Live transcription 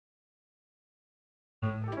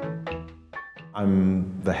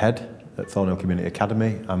I'm the head at Thornhill Community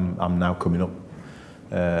Academy. I'm now coming up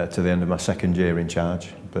to the end of my second year in charge,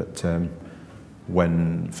 but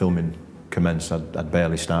when filming commenced, I'd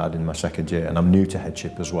barely started in my second year, and I'm new to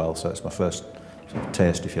headship as well, so it's my first sort of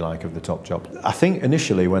taste, if you like, of the top job. I think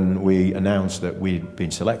initially when we announced that we'd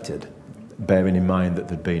been selected, bearing in mind that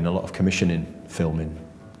there'd been a lot of commissioning filming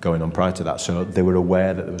going on prior to that, so they were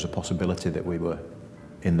aware that there was a possibility that we were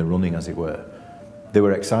in the running, as it were. They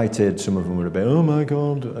were excited, some of them were a bit, oh my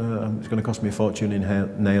God, it's going to cost me a fortune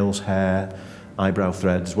in nails, hair, eyebrow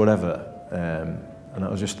threads, whatever. And that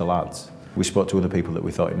was just the lads. We spoke to other people that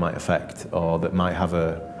we thought it might affect, or that might have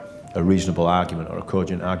a reasonable argument or a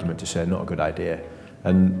cogent argument to say not a good idea.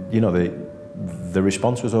 And you know, the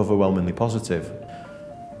response was overwhelmingly positive.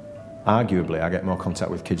 Arguably, I get more contact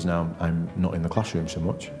with kids now I'm not in the classroom so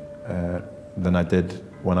much than I did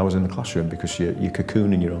when I was in the classroom, because you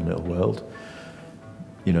cocoon in your own little world,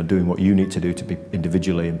 you know, doing what you need to do to be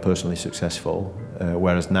individually and personally successful,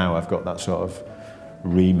 whereas now I've got that sort of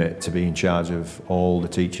remit to be in charge of all the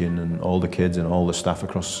teaching and all the kids and all the staff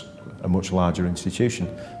across a much larger institution.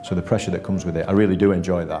 So the pressure that comes with it, I really do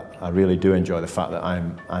enjoy that. I really do enjoy the fact that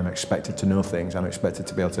I'm expected to know things. I'm expected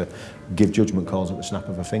to be able to give judgment calls at the snap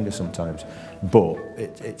of a finger sometimes. But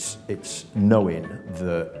it's knowing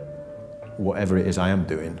that whatever it is I am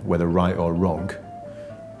doing, whether right or wrong,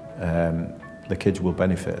 the kids will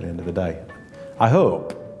benefit at the end of the day. I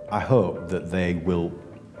hope that they will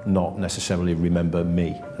not necessarily remember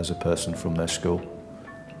me as a person from their school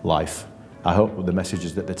life. I hope the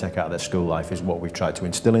messages that they take out of their school life is what we've tried to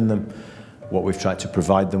instill in them, what we've tried to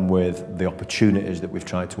provide them with, the opportunities that we've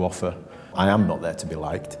tried to offer. I am not there to be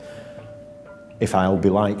liked. If I'll be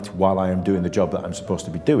liked while I am doing the job that I'm supposed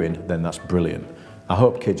to be doing, then that's brilliant. I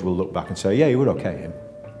hope kids will look back and say, yeah, you were okay, him.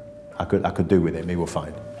 I could do with him, he was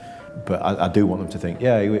fine. But I do want them to think,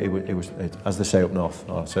 yeah, he was, as they say up north,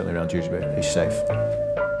 or certainly around Dewsbury, he's safe.